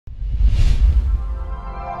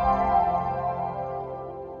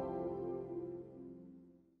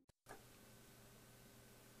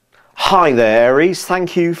Hi there Aries,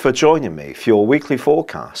 thank you for joining me for your weekly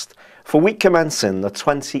forecast for week commencing the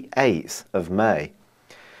 28th of May.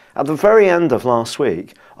 At the very end of last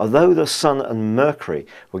week, although the Sun and Mercury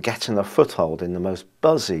were getting a foothold in the most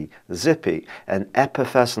buzzy, zippy and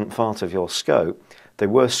effervescent part of your scope, they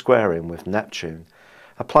were squaring with Neptune,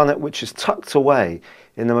 a planet which is tucked away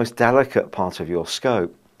in the most delicate part of your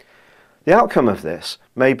scope. The outcome of this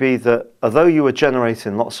may be that although you were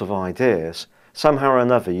generating lots of ideas, somehow or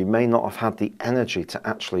another you may not have had the energy to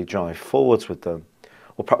actually drive forwards with them,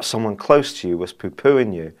 or perhaps someone close to you was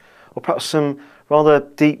poo-pooing you, or perhaps some rather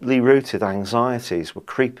deeply rooted anxieties were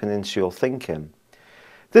creeping into your thinking.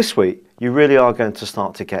 This week you really are going to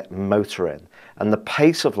start to get motoring, and the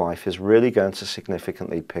pace of life is really going to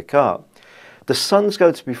significantly pick up. The Sun's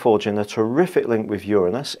going to be forging a terrific link with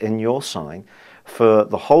Uranus in your sign for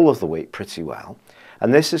the whole of the week pretty well.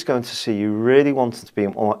 And this is going to see you really wanting to be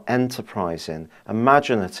more enterprising,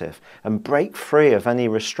 imaginative, and break free of any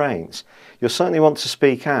restraints. You'll certainly want to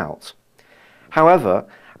speak out. However,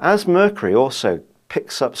 as Mercury also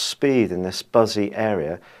picks up speed in this buzzy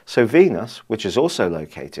area, so Venus, which is also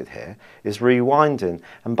located here, is rewinding,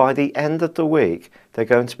 and by the end of the week, they're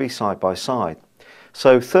going to be side by side.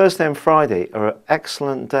 So Thursday and Friday are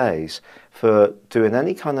excellent days for doing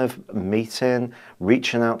any kind of meeting,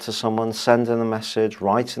 reaching out to someone, sending a message,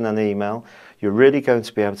 writing an email. You're really going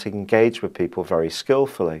to be able to engage with people very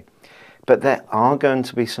skillfully. But there are going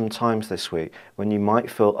to be some times this week when you might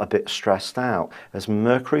feel a bit stressed out as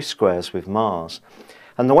Mercury squares with Mars.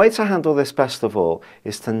 And the way to handle this best of all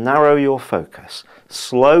is to narrow your focus,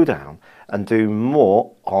 slow down and do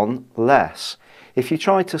more on less. If you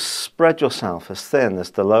try to spread yourself as thin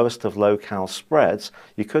as the lowest of low-cal spreads,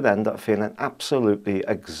 you could end up feeling absolutely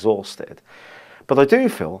exhausted. But I do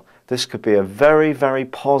feel this could be a very, very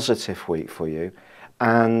positive week for you.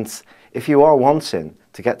 And if you are wanting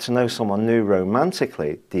to get to know someone new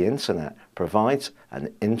romantically, the internet provides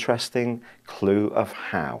an interesting clue of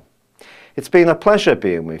how. It's been a pleasure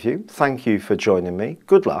being with you. Thank you for joining me.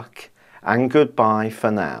 Good luck and goodbye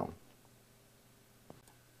for now.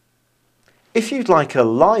 If you'd like a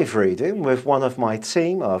live reading with one of my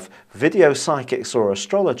team of video psychics or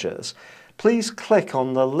astrologers, please click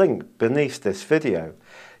on the link beneath this video.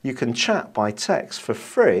 You can chat by text for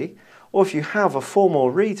free, or if you have a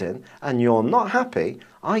formal reading and you're not happy,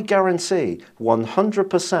 I guarantee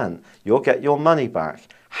 100% you'll get your money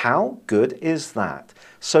back. How good is that?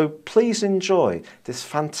 So please enjoy this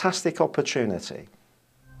fantastic opportunity.